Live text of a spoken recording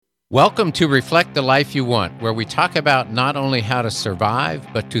Welcome to Reflect the Life You Want, where we talk about not only how to survive,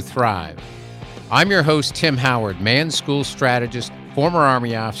 but to thrive. I'm your host, Tim Howard, man school strategist, former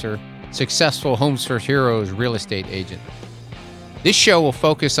Army officer, successful Homes for Heroes real estate agent. This show will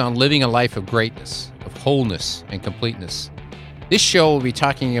focus on living a life of greatness, of wholeness, and completeness. This show will be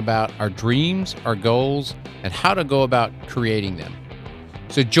talking about our dreams, our goals, and how to go about creating them.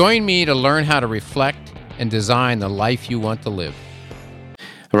 So join me to learn how to reflect and design the life you want to live.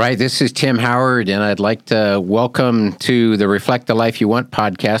 All right, this is Tim Howard, and I'd like to welcome to the Reflect the Life You Want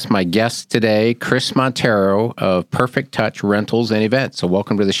podcast my guest today, Chris Montero of Perfect Touch Rentals and Events. So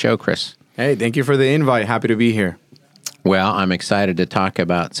welcome to the show, Chris. Hey, thank you for the invite. Happy to be here. Well, I'm excited to talk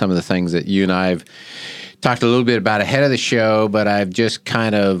about some of the things that you and I have talked a little bit about ahead of the show, but I've just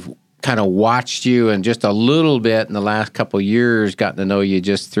kind of watched you and just a little bit in the last couple of years, gotten to know you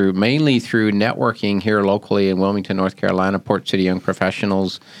just mainly through networking here locally in Wilmington, North Carolina, Port City Young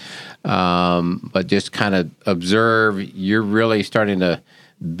Professionals. But just kind of observe you're really starting to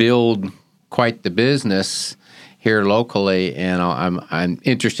build quite the business here locally, and I'm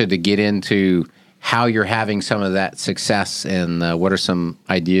interested to get into how you're having some of that success and what are some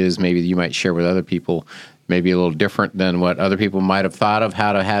ideas maybe that you might share with other people, maybe a little different than what other people might have thought of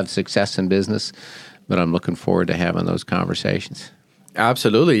how to have success in business. But I'm looking forward to having those conversations.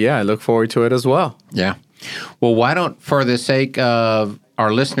 Absolutely. Yeah, I look forward to it as well. Yeah. Well, why don't, for the sake of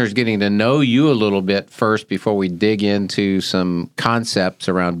our listeners getting to know you a little bit first before we dig into some concepts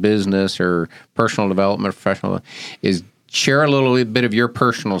around business or personal development, professional, is share a little bit of your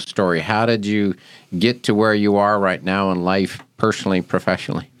personal story. How did you get to where you are right now in life, personally,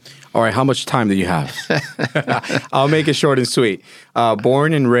 professionally? All right, how much time do you have? I'll make it short and sweet.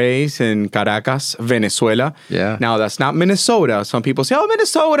 Born and raised in Caracas, Venezuela. Yeah. Now, that's not Minnesota. Some people say, oh,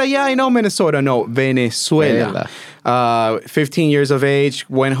 Minnesota. Yeah, I know Minnesota. No, Venezuela. 15 years of age,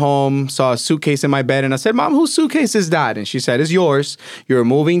 went home, saw a suitcase in my bed, and I said, Mom, whose suitcase is that? And she said, it's yours. You're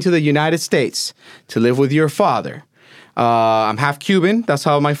moving to the United States to live with your father. I'm half Cuban. That's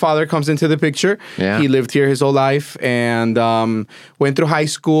how my father comes into the picture. Yeah. He lived here his whole life and went through high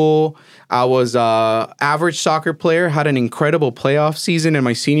school. I was an average soccer player, had an incredible playoff season in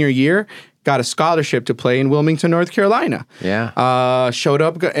my senior year, got a scholarship to play in Wilmington, North Carolina. Yeah. Showed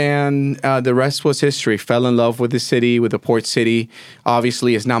up and the rest was history. Fell in love with the city, with the port city.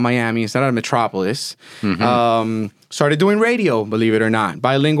 Obviously, it's not Miami. It's not a metropolis. Mm-hmm. Started doing radio, believe it or not,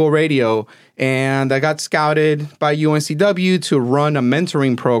 bilingual radio. And I got scouted by UNCW to run a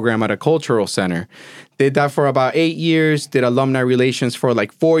mentoring program at a cultural center. Did that for about 8 years, did alumni relations for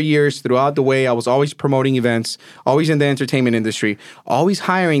like 4 years. Throughout the way, I was always promoting events, always in the entertainment industry, always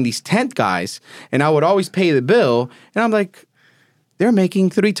hiring these tent guys. And I would always pay the bill. And I'm like, they're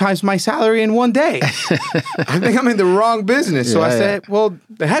making 3 times my salary in one day. I think I'm in the wrong business. So I said, well,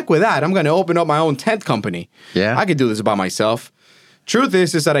 the heck with that. I'm going to open up my own tent company. Yeah. I could do this by myself. Truth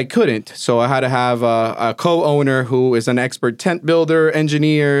is that I couldn't. So I had to have a co-owner who is an expert tent builder,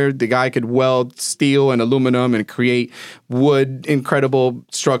 engineer. The guy could weld steel and aluminum and create wood, incredible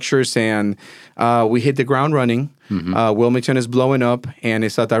structures. And we hit the ground running. Mm-hmm. Wilmington is blowing up, and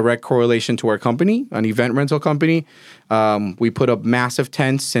it's a direct correlation to our company, an event rental company. We put up massive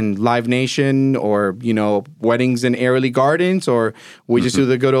tents in Live Nation or, weddings in Airlie Gardens, or we just do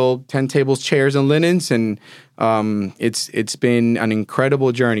the good old tent tables, chairs, and linens. And it's been an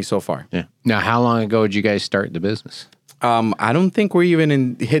incredible journey so far. Yeah. Now, how long ago did you guys start the business? I don't think we're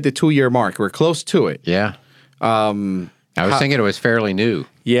even hit the 2-year mark. We're close to it. Yeah. I was thinking it was fairly new.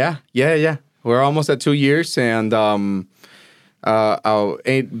 Yeah. We're almost at 2 years, and our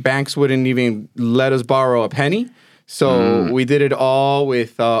 8 banks wouldn't even let us borrow a penny. So we did it all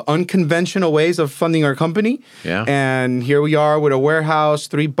with unconventional ways of funding our company. Yeah. And here we are with a warehouse,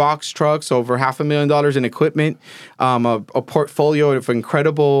 3 box trucks, over $500,000 in equipment, a portfolio of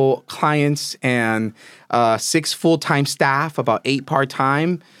incredible clients, and 6 full-time staff, about 8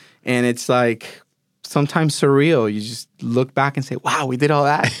 part-time. And it's like sometimes surreal. You just look back and say, wow, we did all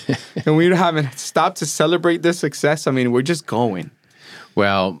that. And we haven't stopped to celebrate this success. I mean, we're just going.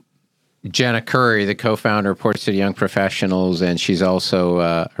 Well, Jenna Curry, the co-founder of Port City Young Professionals, and she's also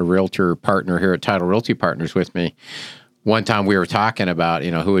a realtor partner here at Title Realty Partners with me. One time we were talking about,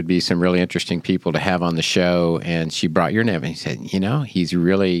 who would be some really interesting people to have on the show, and she brought your name, and he said, he's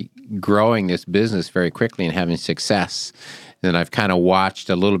really growing this business very quickly and having success. And I've kind of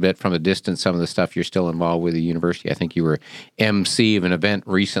watched a little bit from a distance some of the stuff you're still involved with the university. I think you were MC of an event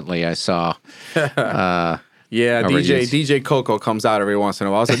recently I saw. Yeah, DJ Coco comes out every once in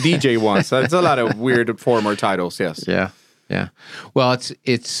a while. I was a DJ once. That's a lot of weird former titles, yes. Yeah. Well,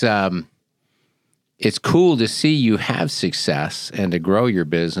 it's it's cool to see you have success and to grow your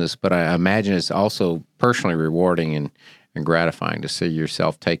business, but I imagine it's also personally rewarding and gratifying to see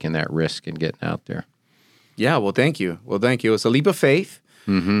yourself taking that risk and getting out there. Yeah, well, thank you. It's a leap of faith.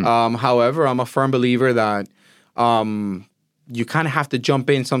 However, I'm a firm believer that you kind of have to jump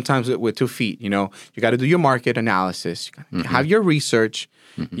in sometimes with 2 feet. You know, you got to do your market analysis, you gotta have your research.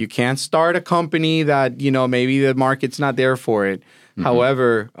 You can't start a company that, you know, maybe the market's not there for it.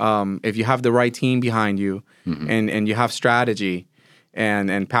 However, if you have the right team behind you and you have strategy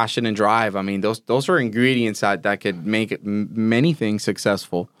and passion and drive, I mean, those are ingredients that could make many things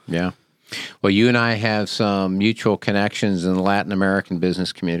successful. Yeah. Well, you and I have some mutual connections in the Latin American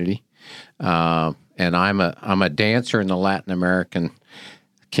business community, and I'm a dancer in the Latin American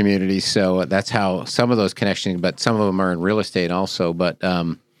community, so that's how some of those connections. But some of them are in real estate also. But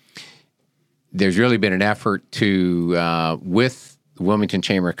there's really been an effort to with the Wilmington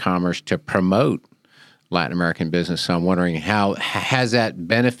Chamber of Commerce to promote Latin American business. So I'm wondering, how has that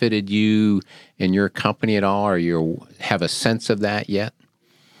benefited you in your company at all, or you have a sense of that yet?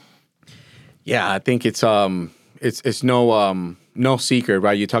 Yeah, I think it's no secret,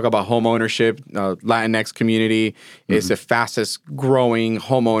 right? You talk about home ownership. Latinx community is the fastest growing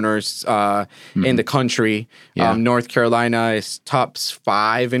homeowners in the country. Yeah. North Carolina is top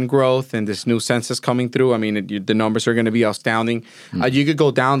 5 in growth, and this new census coming through. I mean, the numbers are going to be astounding. You could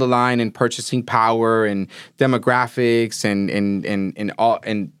go down the line in purchasing power and demographics and all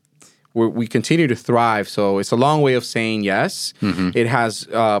and. We continue to thrive. So it's a long way of saying yes. It has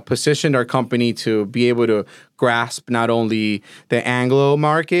positioned our company to be able to grasp not only the Anglo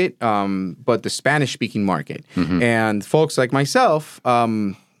market, but the Spanish-speaking market. And folks like myself,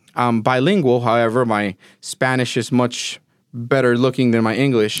 I'm bilingual. However, my Spanish is much better looking than my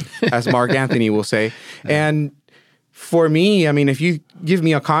English, as Mark Anthony will say. And for me, I mean, if you give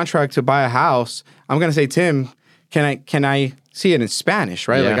me a contract to buy a house, I'm going to say, Tim, can I see it in Spanish,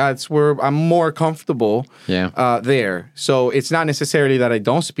 right? Yeah. Like that's where I'm more comfortable there. So it's not necessarily that I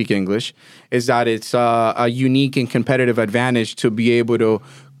don't speak English. It's that it's a unique and competitive advantage to be able to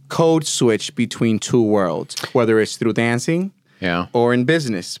code switch between 2 worlds, whether it's through dancing or in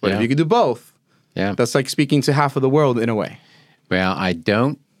business. But if you could do both, that's like speaking to half of the world in a way. Well, I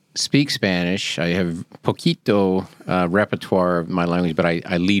don't speak Spanish. I have poquito repertoire of my language, but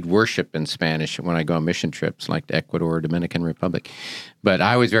I lead worship in Spanish when I go on mission trips like to Ecuador or Dominican Republic. But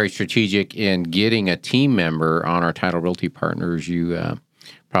I was very strategic in getting a team member on our Title Realty Partners. You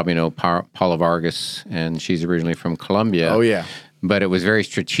probably know Paula Vargas, and she's originally from Colombia. Oh, yeah. But it was very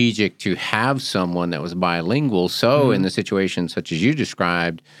strategic to have someone that was bilingual. So in the situation such as you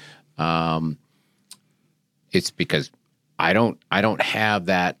described, it's because I don't have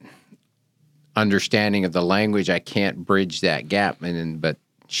that understanding of the language. I can't bridge that gap. But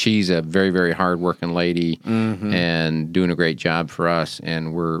she's a very, very hardworking lady and doing a great job for us.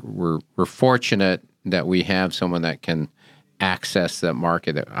 And we're fortunate that we have someone that can access that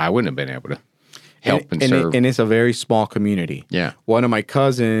market that I wouldn't have been able to help and serve. And it's a very small community. Yeah. One of my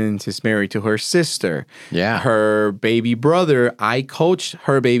cousins is married to her sister. Yeah. Her baby brother, I coached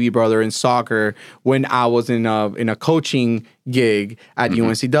her baby brother in soccer when I was in a coaching gig at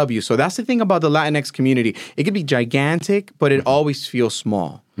UNCW. So that's the thing about the Latinx community. It could be gigantic, but it always feels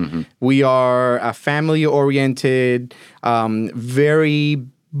small. We are a family-oriented, very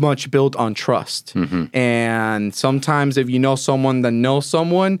much built on trust. And sometimes if you know someone that knows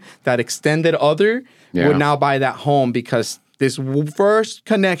someone, that extended other would now buy that home because this first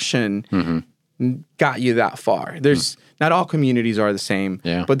connection got you that far. There's not all communities are the same,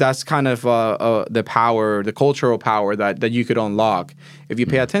 but that's kind of the power, the cultural power that you could unlock if you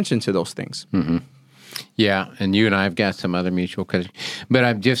pay attention to those things. Yeah, and you and I have got some other mutual connections. But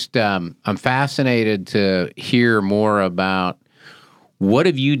I'm just, I'm fascinated to hear more about what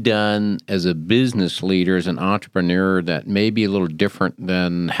have you done as a business leader, as an entrepreneur, that may be a little different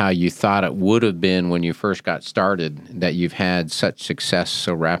than how you thought it would have been when you first got started, that you've had such success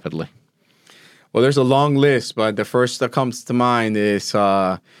so rapidly? Well, there's a long list, but the first that comes to mind is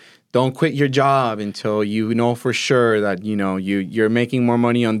don't quit your job until you know for sure that you're making more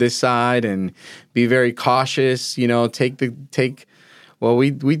money on this side, and be very cautious. Well,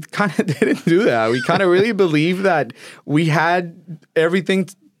 we kind of didn't do that. We kind of really believed that we had everything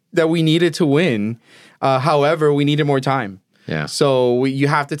that we needed to win. However, we needed more time. Yeah. So you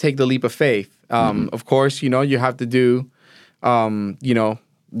have to take the leap of faith. Of course, you have to do,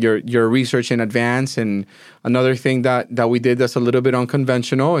 your research in advance. And another thing that we did that's a little bit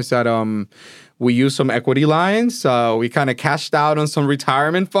unconventional is that We used some equity lines. We kind of cashed out on some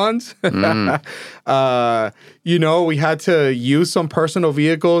retirement funds. You know, we had to use some personal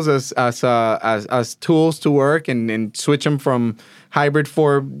vehicles as tools to work and switch them from hybrid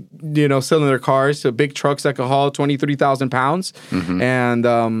cylinder cars to big trucks that could haul 23,000 pounds. And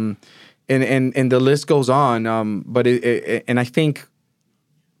the list goes on. But and I think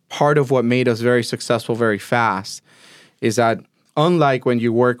part of what made us very successful very fast is that unlike when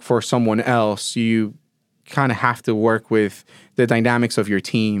you work for someone else, you kind of have to work with the dynamics of your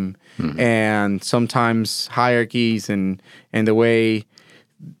team and sometimes hierarchies and the way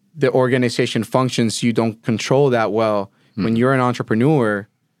the organization functions, you don't control that well. When you're an entrepreneur,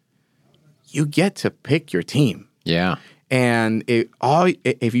 you get to pick your team. Yeah. And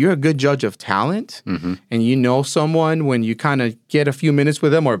if you're a good judge of talent and you know someone when you kind of get a few minutes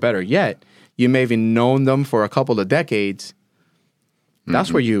with them, or better yet, you may have known them for a couple of decades,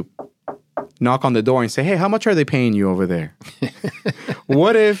 that's where you knock on the door and say, hey, how much are they paying you over there?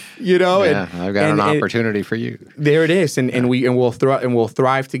 What if, you know? Yeah, I've got an opportunity for you. There it is. And we'll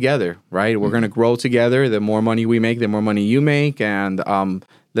thrive together, right? We're going to grow together. The more money we make, the more money you make. And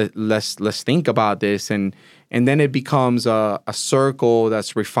let's think about this. And then it becomes a circle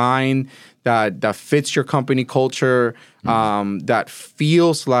that's refined, that fits your company culture, that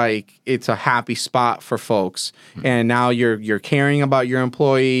feels like it's a happy spot for folks. And now you're caring about your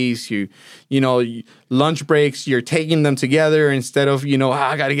employees. You know, lunch breaks, you're taking them together instead of,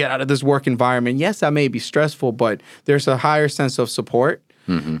 I got to get out of this work environment. Yes, that may be stressful, but there's a higher sense of support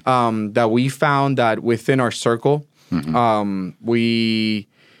that we found that within our circle, we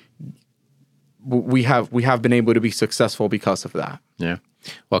have been able to be successful because of that. Yeah.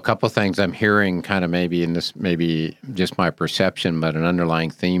 Well, a couple of things I'm hearing kind of maybe in this, maybe just my perception, but an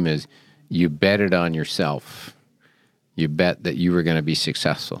underlying theme is you betted on yourself. You bet that you were going to be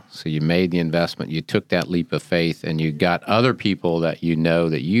successful. So you made the investment, you took that leap of faith, and you got other people that you know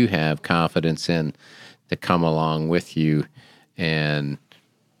that you have confidence in to come along with you and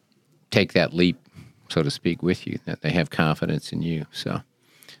take that leap, so to speak, with you, that they have confidence in you. So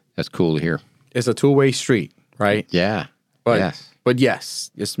that's cool to hear. It's a two-way street, right? Yeah. But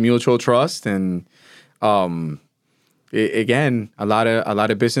yes, it's mutual trust, and again, a lot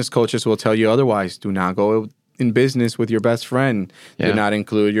of business coaches will tell you otherwise. Do not go in business with your best friend. Yeah. Do not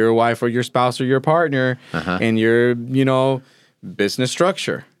include your wife or your spouse or your partner in your business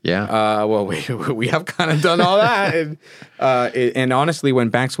structure. Yeah. Well, we have kind of done all that, and honestly, when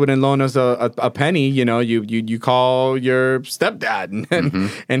banks wouldn't loan us a penny, you call your stepdad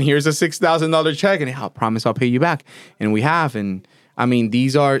and here's a $6,000 check, and I promise I'll pay you back, and we have. And I mean,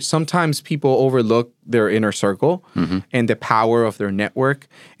 these are sometimes people overlook their inner circle and the power of their network,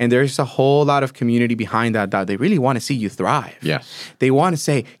 and there's a whole lot of community behind that they really want to see you thrive. Yes. They want to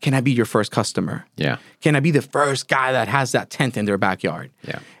say, can I be your first customer? Yeah. Can I be the first guy that has that tent in their backyard?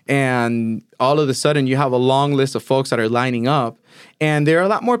 Yeah. And all of a sudden, you have a long list of folks that are lining up, and they're a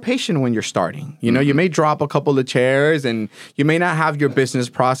lot more patient when you're starting. You may drop a couple of chairs, and you may not have your business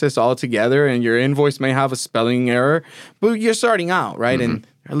process all together, and your invoice may have a spelling error, but you're starting out, right? And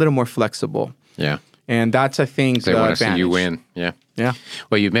they're a little more flexible. Yeah. And that's, I think, they want to advantage. see you win. Yeah. Yeah.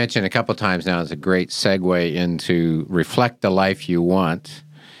 Well, you've mentioned a couple of times now, it's a great segue into Reflect the Life You Want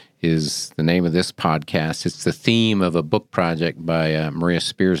is the name of this podcast. It's the theme of a book project by Maria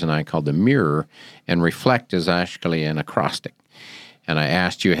Spears and I called The Mirror, and Reflect is actually an acrostic. And I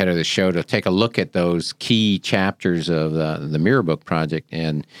asked you ahead of the show to take a look at those key chapters of the Mirror Book Project,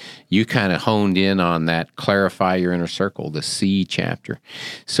 and you kind of honed in on that clarify your inner circle, the C chapter.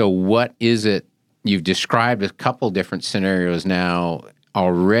 So what is it? You've described a couple different scenarios now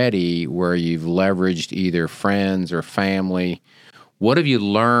already where you've leveraged either friends or family. What have you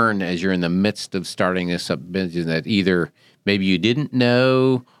learned as you're in the midst of starting this up business that either maybe you didn't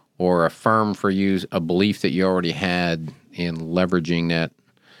know or affirmed for you a belief that you already had in leveraging that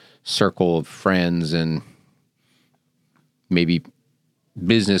circle of friends and maybe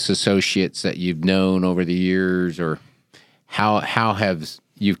business associates that you've known over the years, or how have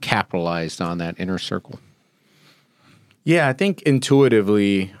you capitalized on that inner circle? Yeah, I think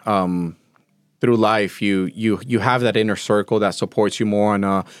intuitively through life, you have that inner circle that supports you more on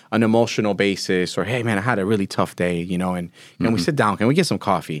an emotional basis, or hey man, I had a really tough day, and we sit down, can we get some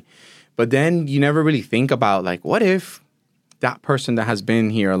coffee? But then you never really think about like, what if that person that has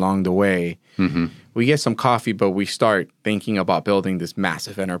been here along the way, we get some coffee, but we start thinking about building this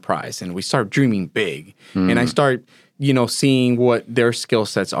massive enterprise, and we start dreaming big, and I start seeing what their skill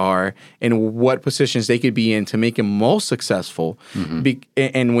sets are and what positions they could be in to make them most successful.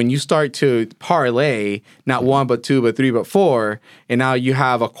 And when you start to parlay, not one, but two, but three, but four, and now you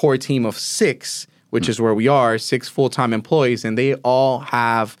have a core team of 6, which is where we are, 6 full-time employees, and they all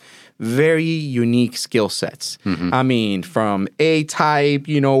have very unique skill sets. I mean, from A-type,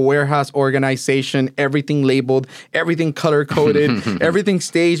 warehouse organization, everything labeled, everything color-coded, everything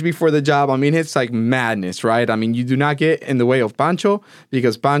staged before the job. I mean, it's like madness, right? I mean, you do not get in the way of Pancho,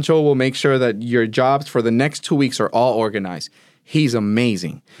 because Pancho will make sure that your jobs for the next 2 weeks are all organized. He's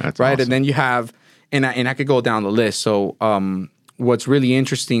amazing, That's right? awesome. And then you have, and I could go down the list. So what's really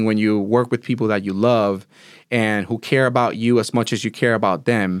interesting when you work with people that you love and who care about you as much as you care about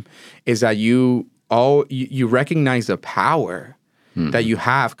them is that you recognize the power that you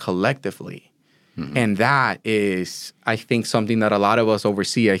have collectively. And that is, I think, something that a lot of us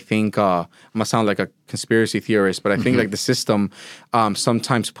oversee. I think, I'm going to sound like a conspiracy theorist, but I think like the system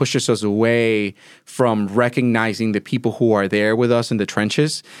sometimes pushes us away from recognizing the people who are there with us in the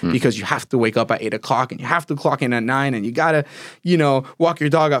trenches, because you have to wake up at 8 o'clock and you have to clock in at 9 and you got to, walk your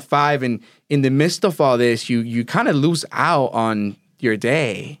dog at 5. And in the midst of all this, you kind of lose out on your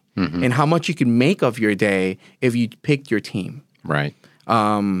day and how much you can make of your day if you picked your team. Right.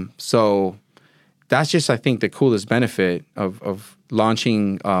 So that's just, I think, the coolest benefit of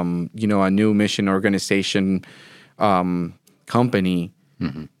launching, a new mission organization company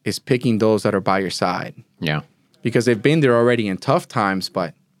is picking those that are by your side. Yeah. Because they've been there already in tough times,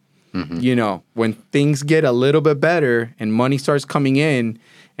 but, when things get a little bit better and money starts coming in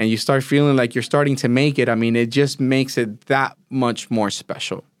and you start feeling like you're starting to make it, I mean, it just makes it that much more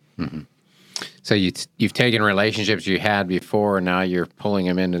special. So you've taken relationships you had before, and now you're pulling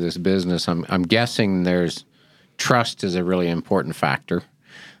them into this business. I'm guessing there's trust is a really important factor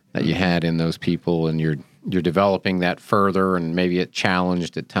that you had in those people, and you're developing that further, and maybe it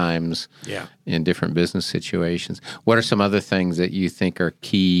challenged at times in different business situations. What are some other things that you think are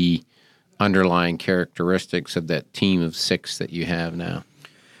key underlying characteristics of that team of 6 that you have now?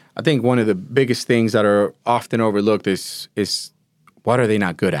 I think one of the biggest things that are often overlooked is what are they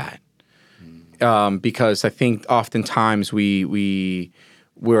not good at? Because I think oftentimes we're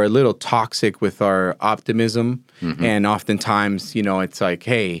a little toxic with our optimism, and oftentimes, it's like,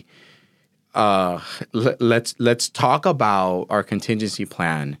 hey, let's talk about our contingency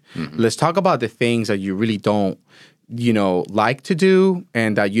plan. Let's talk about the things that you really don't, like to do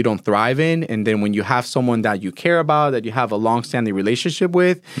and that you don't thrive in. And then when you have someone that you care about, that you have a long-standing relationship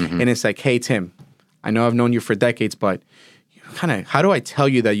with, and it's like, hey, Tim, I know I've known you for decades, but how do I tell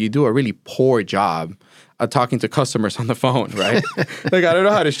you that you do a really poor job of talking to customers on the phone, right? Like, I don't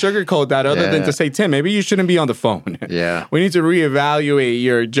know how to sugarcoat that other than to say, Tim, maybe you shouldn't be on the phone. Yeah. We need to reevaluate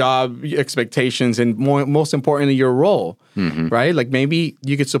your job expectations and most importantly, your role, right? Like, maybe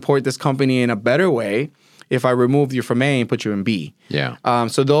you could support this company in a better way if I removed you from A and put you in B. Yeah.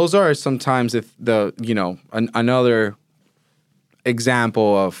 So those are sometimes another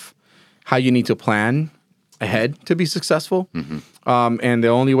example of how you need to plan ahead to be successful. And the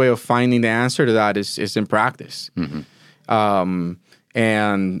only way of finding the answer to that is in practice. And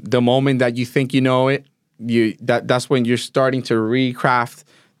the moment that you think you know it, that's when you're starting to recraft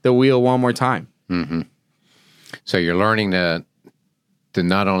the wheel one more time. So you're learning to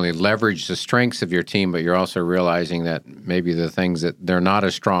not only leverage the strengths of your team, but you're also realizing that maybe the things that they're not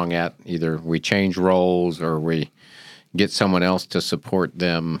as strong at, either we change roles or we get someone else to support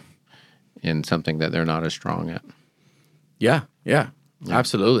them in something that they're not as strong at. Yeah,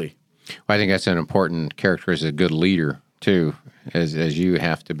 absolutely. Well, I think that's an important characteristic of a good leader, too, as you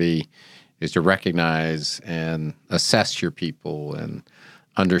have to be, is to recognize and assess your people and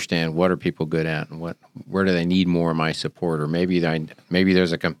understand what are people good at and where do they need more of my support, or maybe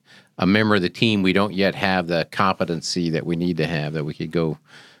there's a member of the team we don't yet have the competency that we need to have, that we could go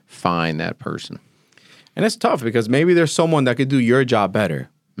find that person. And it's tough because maybe there's someone that could do your job better.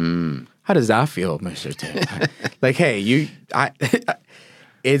 How does that feel, Mr. Tim? Like, hey,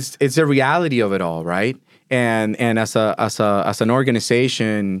 it's the reality of it all, right? And as an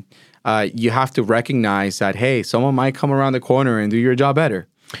organization, you have to recognize that, hey, someone might come around the corner and do your job better.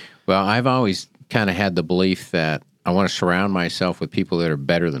 Well, I've always kind of had the belief that I want to surround myself with people that are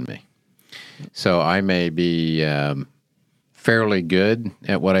better than me. So I may be fairly good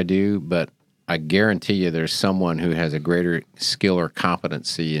at what I do, but I guarantee you there's someone who has a greater skill or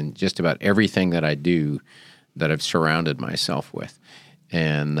competency in just about everything that I do that I've surrounded myself with.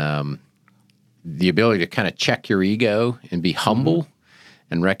 And the ability to kind of check your ego and be humble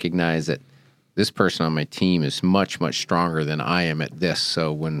and recognize that this person on my team is much, much stronger than I am at this.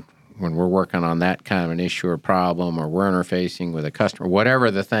 So when when we're working on that kind of an issue or problem, or we're interfacing with a customer,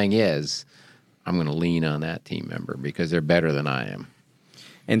 whatever the thing is, I'm going to lean on that team member because they're better than I am.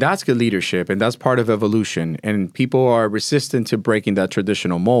 And that's good leadership, and that's part of evolution. And people are resistant to breaking that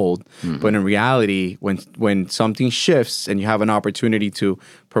traditional mold. But in reality, when something shifts and you have an opportunity to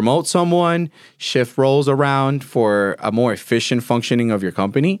promote someone, shift roles around for a more efficient functioning of your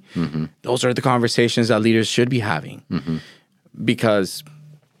company, those are the conversations that leaders should be having. Because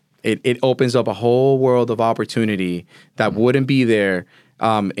it opens up a whole world of opportunity that wouldn't be there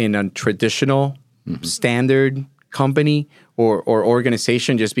in a traditional standard company or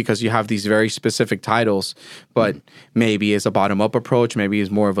organization, just because you have these very specific titles. But maybe it's a bottom-up approach, maybe it's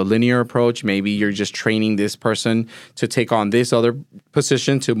more of a linear approach, maybe you're just training this person to take on this other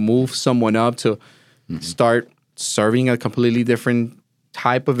position, to move someone up to start serving a completely different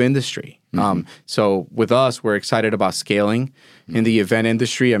type of industry. So with us, we're excited about scaling in the event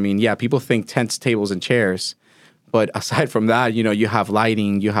industry. I mean, yeah, people think tents, tables, and chairs. But aside from that, you have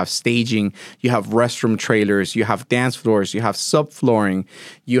lighting, you have staging, you have restroom trailers, you have dance floors, you have subflooring,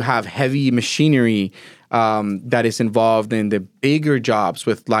 you have heavy machinery that is involved in the bigger jobs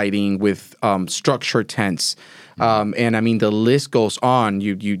with lighting, with structure tents. And I mean, the list goes on.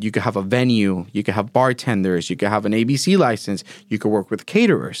 You could have a venue, you could have bartenders, you could have an ABC license, you could work with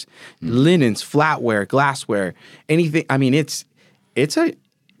caterers, linens, flatware, glassware, anything. I mean, it's a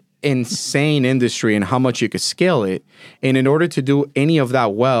insane industry and how much you could scale it. And in order to do any of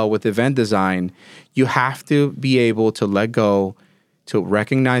that well with event design, you have to be able to let go, to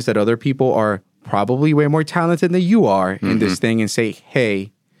recognize that other people are probably way more talented than you are in this thing, and say,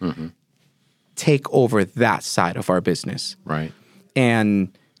 hey, take over that side of our business. Right.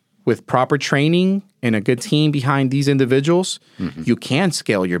 And with proper training and a good team behind these individuals, you can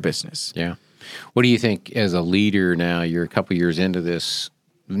scale your business. Yeah. What do you think as a leader now? You're a couple years into this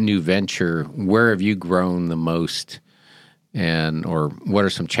new venture. Where have you grown the most, or what are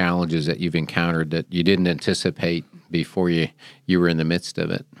some challenges that you've encountered that you didn't anticipate before you were in the midst of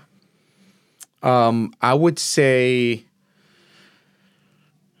it? I would say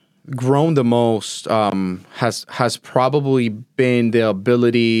grown the most has probably been the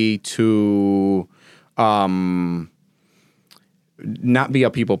ability to not be a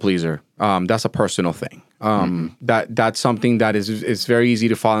people pleaser. That's a personal thing. That's something that is very easy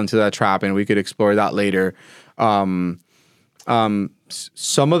to fall into that trap, and we could explore that later. Some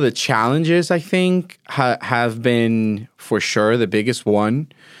of the challenges, I think, have been, for sure, the biggest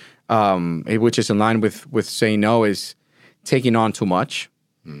one, which is in line with saying no, is taking on too much.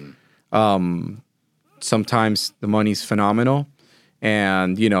 Sometimes the money's phenomenal,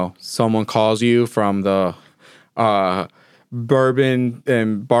 and someone calls you from the bourbon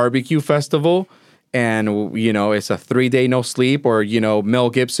and barbecue festival, and it's a 3-day no sleep, or Mel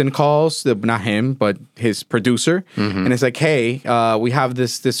Gibson calls, not him but his producer, and it's like, hey, we have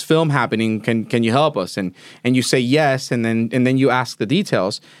this film happening, can you help us? And you say yes, and then you ask the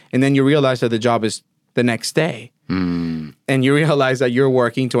details, and then you realize that the job is the next day, and you realize that you're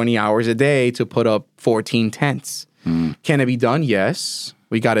working 20 hours a day to put up 14 tents. Can it be done? Yes.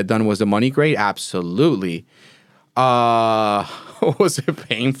 We got it done. Was the money great? Absolutely. Was it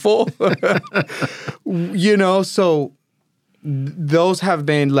painful? So those have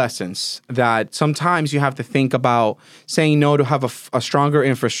been lessons that sometimes you have to think about saying no to have a stronger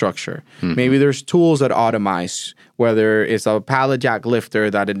infrastructure. Maybe there's tools that automate, whether it's a pallet jack lifter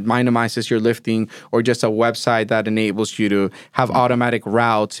that minimizes your lifting, or just a website that enables you to have automatic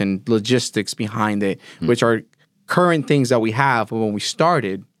routes and logistics behind it, which are current things that we have. But when we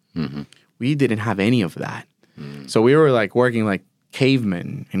started, we didn't have any of that. So we were like working like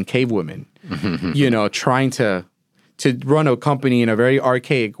cavemen and cavewomen, trying to run a company in a very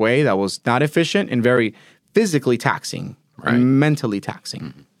archaic way that was not efficient and very physically taxing, and mentally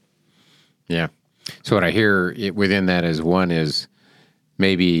taxing. Yeah. So what I hear within that is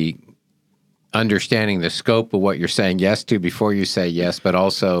maybe understanding the scope of what you're saying yes to before you say yes, but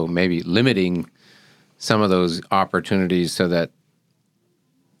also maybe limiting some of those opportunities so that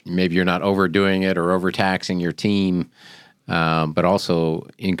maybe you're not overdoing it or overtaxing your team, but also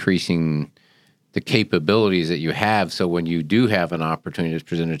increasing the capabilities that you have, so when you do have an opportunity that's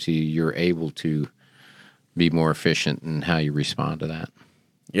presented to you, you're able to be more efficient in how you respond to that.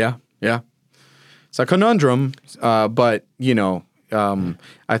 Yeah. It's a conundrum, but,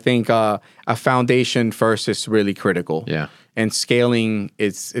 I think a foundation first is really critical. Yeah. And scaling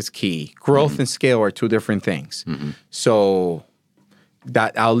is key. Growth and scale are two different things. So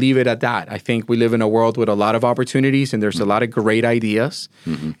that I'll leave it at that. I think we live in a world with a lot of opportunities, and there's a lot of great ideas.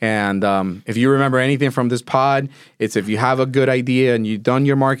 And if you remember anything from this pod, it's if you have a good idea and you've done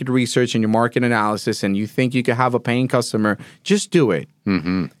your market research and your market analysis and you think you could have a paying customer, just do it.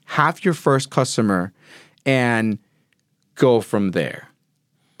 Have your first customer and go from there.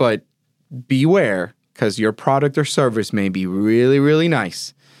 But beware, because your product or service may be really, really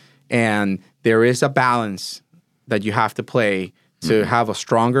nice. And there is a balance that you have to play to have a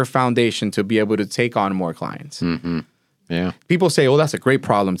stronger foundation to be able to take on more clients. Yeah. People say, oh, that's a great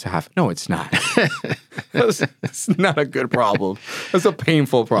problem to have. No, it's not. It's not a good problem. It's a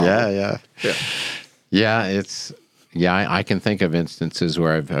painful problem. I can think of instances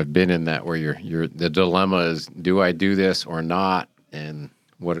where I've been in that, where you're the dilemma is, do I do this or not? And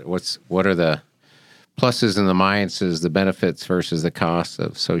what are the pluses and the minuses, the benefits versus the costs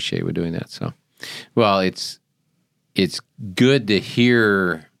associated with doing that? So, well, it's good to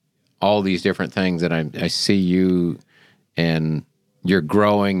hear all these different things that I see you, and you're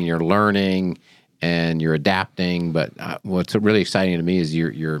growing, you're learning, and you're adapting. But what's really exciting to me is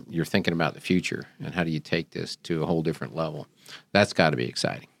you're thinking about the future and how do you take this to a whole different level. That's got to be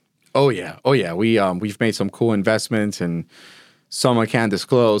exciting. Oh yeah. We've made some cool investments, and some I can't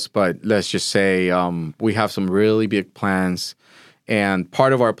disclose, but let's just say we have some really big plans. And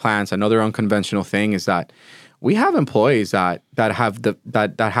part of our plans, another unconventional thing, is that we have employees that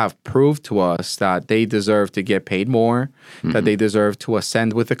have proved to us that they deserve to get paid more, that they deserve to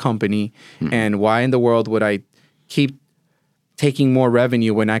ascend with the company. And why in the world would I keep taking more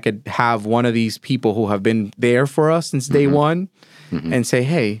revenue when I could have one of these people who have been there for us since day one and say,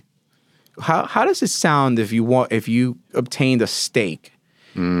 hey, how does it sound if you obtained a stake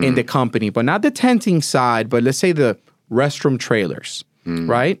in the company, but not the tenting side, but let's say the restroom trailers,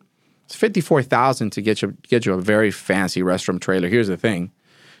 right? It's $54,000 to get you a very fancy restroom trailer. Here's the thing.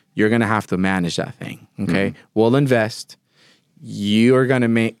 You're going to have to manage that thing, okay? We'll invest. You are going to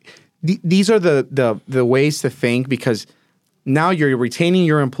make... These are the ways to think, because now you're retaining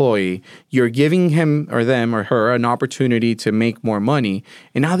your employee. You're giving him or them or her an opportunity to make more money.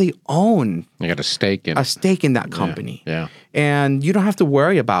 And now they own... They got a stake in that company. Yeah. And you don't have to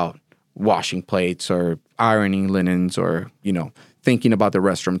worry about washing plates or ironing linens or, thinking about the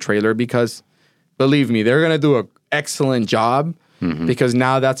restroom trailer, because believe me, they're going to do an excellent job because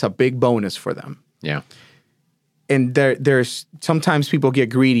now that's a big bonus for them. Yeah. And there's sometimes people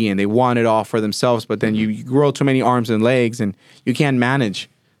get greedy and they want it all for themselves, but then you grow too many arms and legs and you can't manage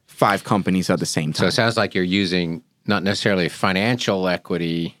 5 companies at the same time. So it sounds like you're using not necessarily financial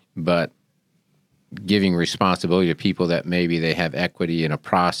equity, but giving responsibility to people that maybe they have equity in a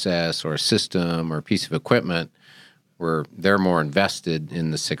process or a system or a piece of equipment, where they're more invested in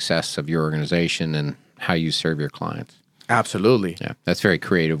the success of your organization and how you serve your clients. Absolutely. Yeah, that's a very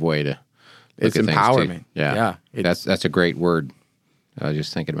creative way to look at empowerment. Things too. Yeah. That's a great word. I was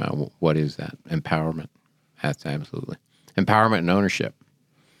just thinking about, what is that? Empowerment. That's absolutely. Empowerment and ownership.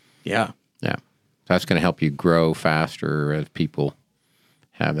 Yeah. Yeah. That's going to help you grow faster as people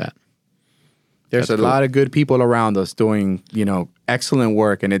have that. There's a lot of good people around us doing, excellent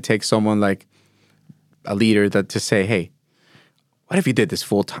work, and it takes someone like a leader to say, hey, what if you did this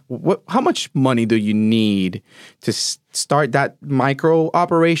full time? How much money do you need to start that micro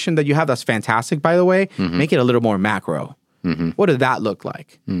operation that you have? That's fantastic, by the way. Make it a little more macro. What does that look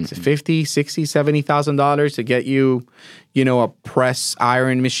like? Is it $50,000, $60,000, $70,000 to get you, a press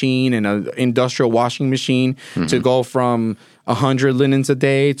iron machine and an industrial washing machine to go from 100 linens a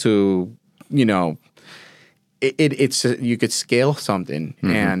day to, it's you could scale something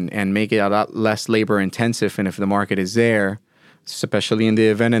and make it a lot less labor intensive. And if the market is there, especially in the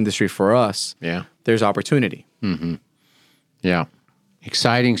event industry for us, there's opportunity. Yeah.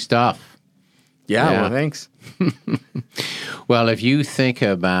 Exciting stuff. Yeah. Well, thanks. Well, if you think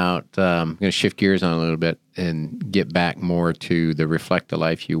about, I'm going to shift gears on a little bit and get back more to the Reflect the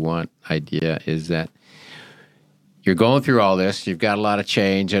Life You Want idea, is that you're going through all this. You've got a lot of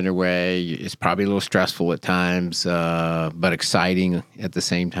change underway. It's probably a little stressful at times, but exciting at the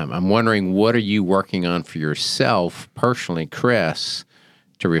same time. I'm wondering, what are you working on for yourself personally, Chris,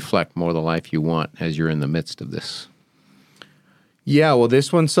 to reflect more the life you want as you're in the midst of this? Yeah, well,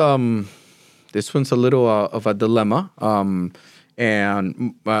 this one's a little of a dilemma,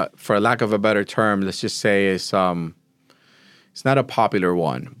 and for lack of a better term, let's just say it's not a popular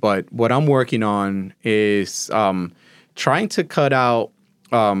one. But what I'm working on is trying to cut out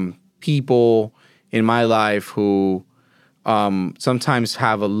people in my life who sometimes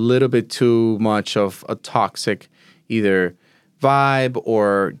have a little bit too much of a toxic either vibe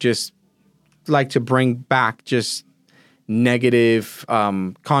or just like to bring back just negative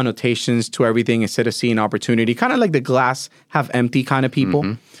connotations to everything instead of seeing opportunity, kind of like the glass half empty kind of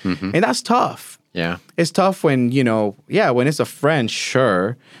people. And that's tough. Yeah. It's tough when, when it's a friend,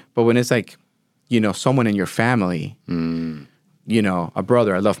 sure. But when it's like, someone in your family, a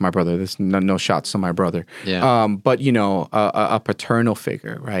brother, I love my brother. There's no shots on my brother. Yeah. But, a paternal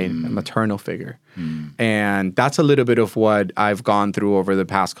figure, right? A maternal figure. And that's a little bit of what I've gone through over the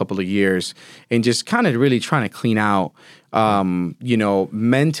past couple of years and just kind of really trying to clean out,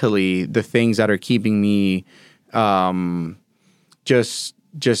 mentally the things that are keeping me just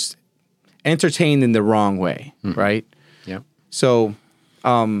entertained in the wrong way, right? Yeah. So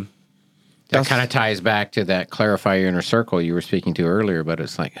that kind of ties back to that clarify your inner circle you were speaking to earlier, but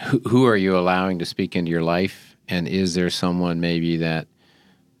it's like, who are you allowing to speak into your life? And is there someone maybe that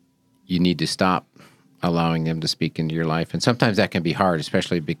you need to stop allowing them to speak into your life? And sometimes that can be hard,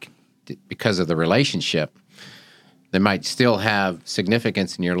 especially because of the relationship. They might still have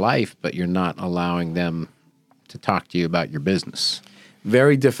significance in your life, but you're not allowing them to talk to you about your business.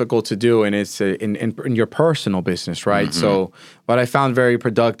 Very difficult to do, and it's in your personal business, right? So what I found very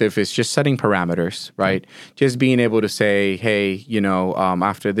productive is just setting parameters, right? Just being able to say, hey,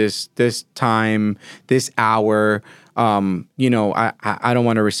 after this time, this hour, I don't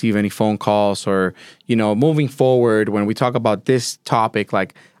want to receive any phone calls, or, moving forward, when we talk about this topic,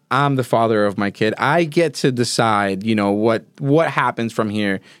 like, I'm the father of my kid. I get to decide, what happens from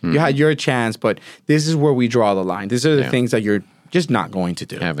here. You had your chance, but this is where we draw the line. These are the things that you're just not going to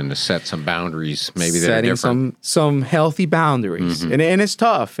do. Having to set some boundaries, maybe that are different. Setting some healthy boundaries, and it's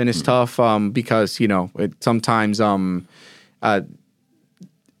tough, because sometimes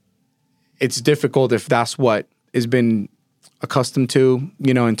it's difficult if that's what has been accustomed to,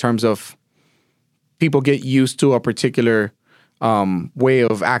 in terms of people get used to a particular way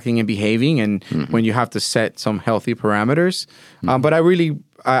of acting and behaving, and when you have to set some healthy parameters. But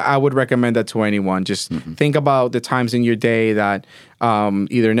I would recommend that to anyone. Just think about the times in your day that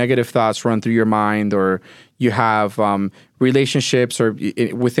either negative thoughts run through your mind, or you have relationships or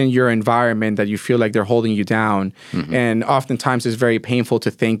within your environment that you feel like they're holding you down. And oftentimes it's very painful to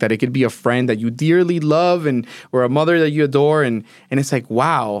think that it could be a friend that you dearly love or a mother that you adore. And it's like,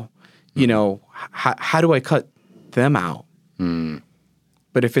 wow, how do I cut them out?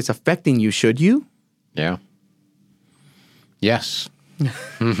 But if it's affecting you, should you? Yeah. Yes.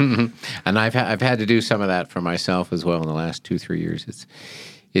 And I've had to do some of that for myself as well in the last 2-3 years.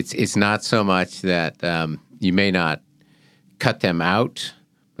 It's not so much that you may not cut them out,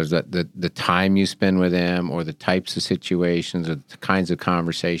 but the time you spend with them, or the types of situations, or the kinds of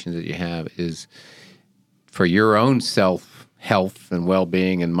conversations that you have, is for your own self health and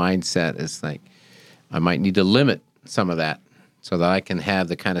well-being and mindset. It's like, I might need to limit some of that, so that I can have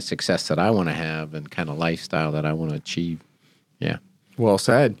the kind of success that I want to have and kind of lifestyle that I want to achieve. Yeah. Well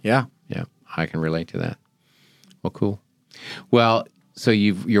said. Yeah. Yeah. I can relate to that. Well, cool. Well, so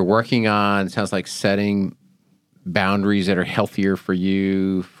you're working on, it sounds like, setting boundaries that are healthier for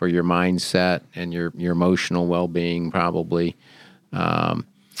you, for your mindset and your emotional well-being, probably. I'm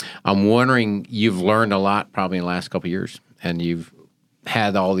wondering, you've learned a lot probably in the last couple of years, and you've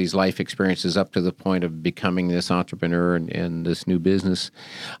had all these life experiences up to the point of becoming this entrepreneur and this new business.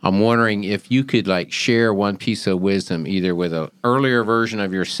 I'm wondering if you could share one piece of wisdom, either with an earlier version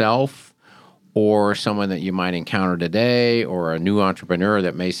of yourself, or someone that you might encounter today, or a new entrepreneur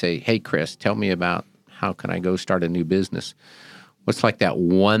that may say, hey, Chris, tell me about how can I go start a new business? What's that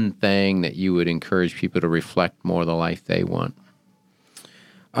one thing that you would encourage people to reflect more the life they want?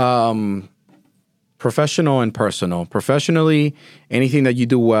 Professional and personal. Professionally, anything that you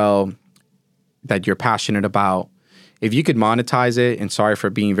do well, that you're passionate about, if you could monetize it, and sorry for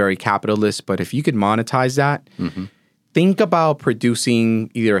being very capitalist, but if you could monetize that, think about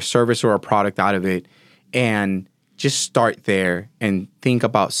producing either a service or a product out of it, and just start there and think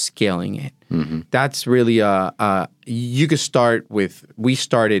about scaling it. That's really you could start with, we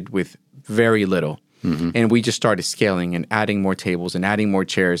started with very little. And we just started scaling and adding more tables and adding more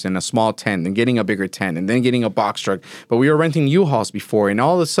chairs and a small tent and getting a bigger tent and then getting a box truck. But we were renting U-Hauls before, and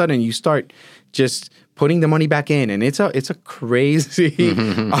all of a sudden you start just putting the money back in, and it's a crazy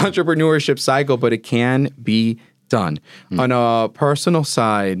entrepreneurship cycle, but it can be done. On a personal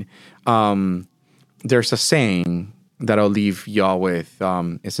side, there's a saying that I'll leave y'all with.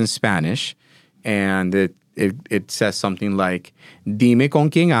 It's in Spanish, and it says something like, "Dime con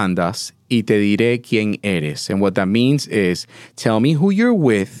quién andas y te diré quién eres." And what that means is, tell me who you're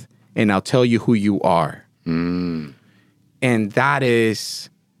with, and I'll tell you who you are. And that is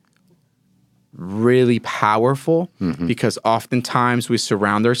really powerful, because oftentimes we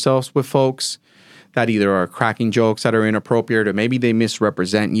surround ourselves with folks that either are cracking jokes that are inappropriate, or maybe they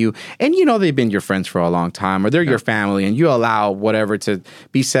misrepresent you, and they've been your friends for a long time, or they're your family, and you allow whatever to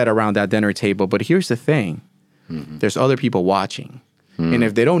be said around that dinner table. But here's the thing. There's other people watching. And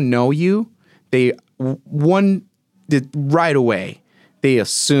if they don't know you, right away, they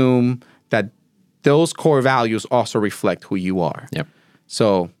assume that those core values also reflect who you are. Yep.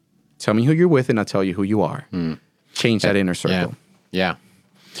 So tell me who you're with, and I'll tell you who you are. Change that inner circle. Yeah.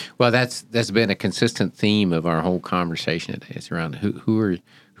 Well, that's been a consistent theme of our whole conversation today. It's around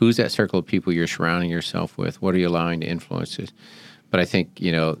who's that circle of people you're surrounding yourself with? What are you allowing to influence us? But I think,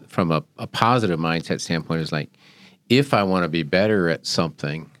 from a positive mindset standpoint, is like, if I want to be better at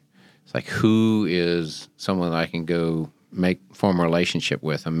something, it's like, who is someone that I can go form a relationship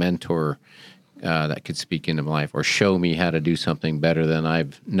with, a mentor that could speak into my life or show me how to do something better than I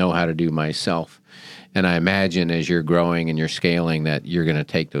know how to do myself. And I imagine as you're growing and you're scaling that you're going to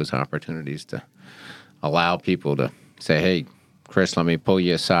take those opportunities to allow people to say, hey, Chris, let me pull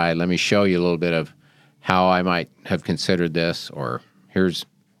you aside. Let me show you a little bit of how I might have considered this, or here's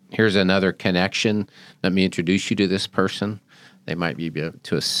another connection. Let me introduce you to this person. They might be able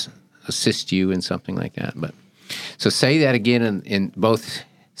to assist you in something like that. But so say that again in both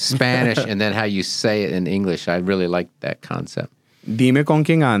Spanish and then how you say it in English. I really like that concept. Dime con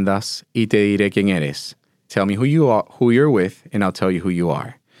quién andas y te diré quién eres. Tell me who you are, who you're with, and I'll tell you who you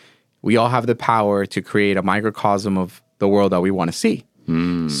are. We all have the power to create a microcosm of the world that we want to see.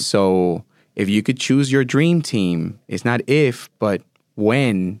 So if you could choose your dream team, it's not if, but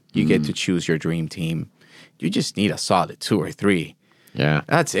when you get to choose your dream team. You just need a solid 2 or 3. Yeah.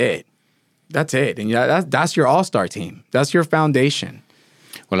 That's it. And that's your all-star team. That's your foundation.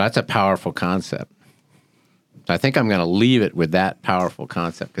 Well, that's a powerful concept. I think I'm going to leave it with that powerful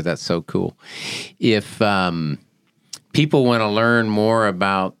concept because that's so cool. If people want to learn more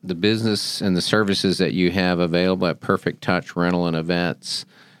about the business and the services that you have available at Perfect Touch Rental and Events,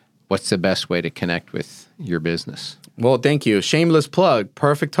 what's the best way to connect with your business? Well, thank you. Shameless plug,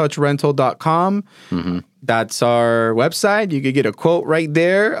 perfecttouchrental.com. That's our website. You could get a quote right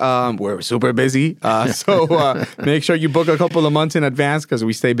there. We're super busy. So make sure you book a couple of months in advance because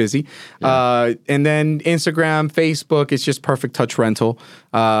we stay busy. Yeah. And then Instagram, Facebook, it's just Perfect Touch Rental.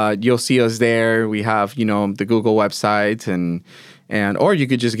 You'll see us there. We have, the Google website or you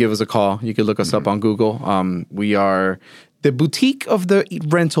could just give us a call. You could look us up on Google. We are the boutique of the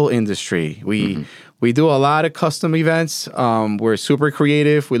rental industry. We do a lot of custom events. We're super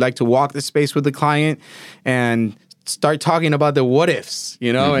creative. We like to walk the space with the client and start talking about the what ifs,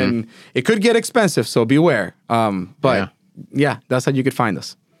 and it could get expensive, so beware. But that's how you could find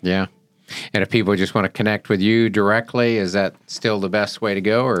us. Yeah. And if people just want to connect with you directly, is that still the best way to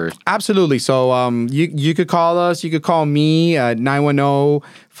go? Or absolutely. So you could call us. You could call me at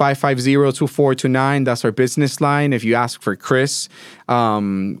 910-550-2429. That's our business line. If you ask for Chris,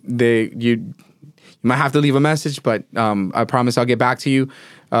 you might have to leave a message, but I promise I'll get back to you.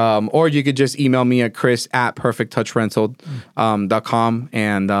 Or you could just email me at chris@perfecttouchrental.com.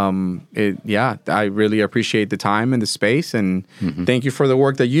 And I really appreciate the time and the space. And thank you for the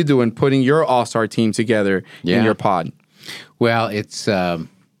work that you do in putting your all-star team together in your pod. Well, it's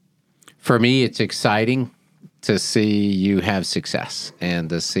for me, it's exciting to see you have success and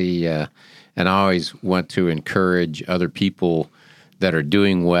to see, and I always want to encourage other people that are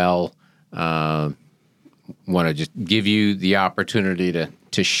doing well, want to just give you the opportunity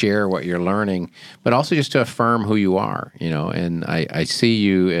to share what you're learning, but also just to affirm who you are, and I see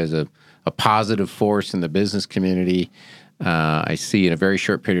you as a positive force in the business community. I see in a very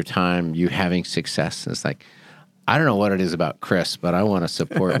short period of time you having success. It's like, I don't know what it is about Chris, but I want to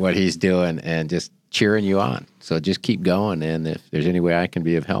support what he's doing and just cheering you on. So just keep going, and if there's any way I can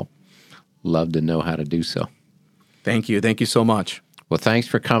be of help, love to know how to do so. Thank you. Thank you so much. Well, thanks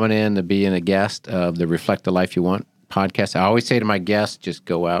for coming in to being a guest of the Reflect the Life You Want podcast. I always say to my guests, just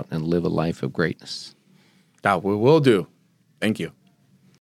go out and live a life of greatness. That we will do. Thank you.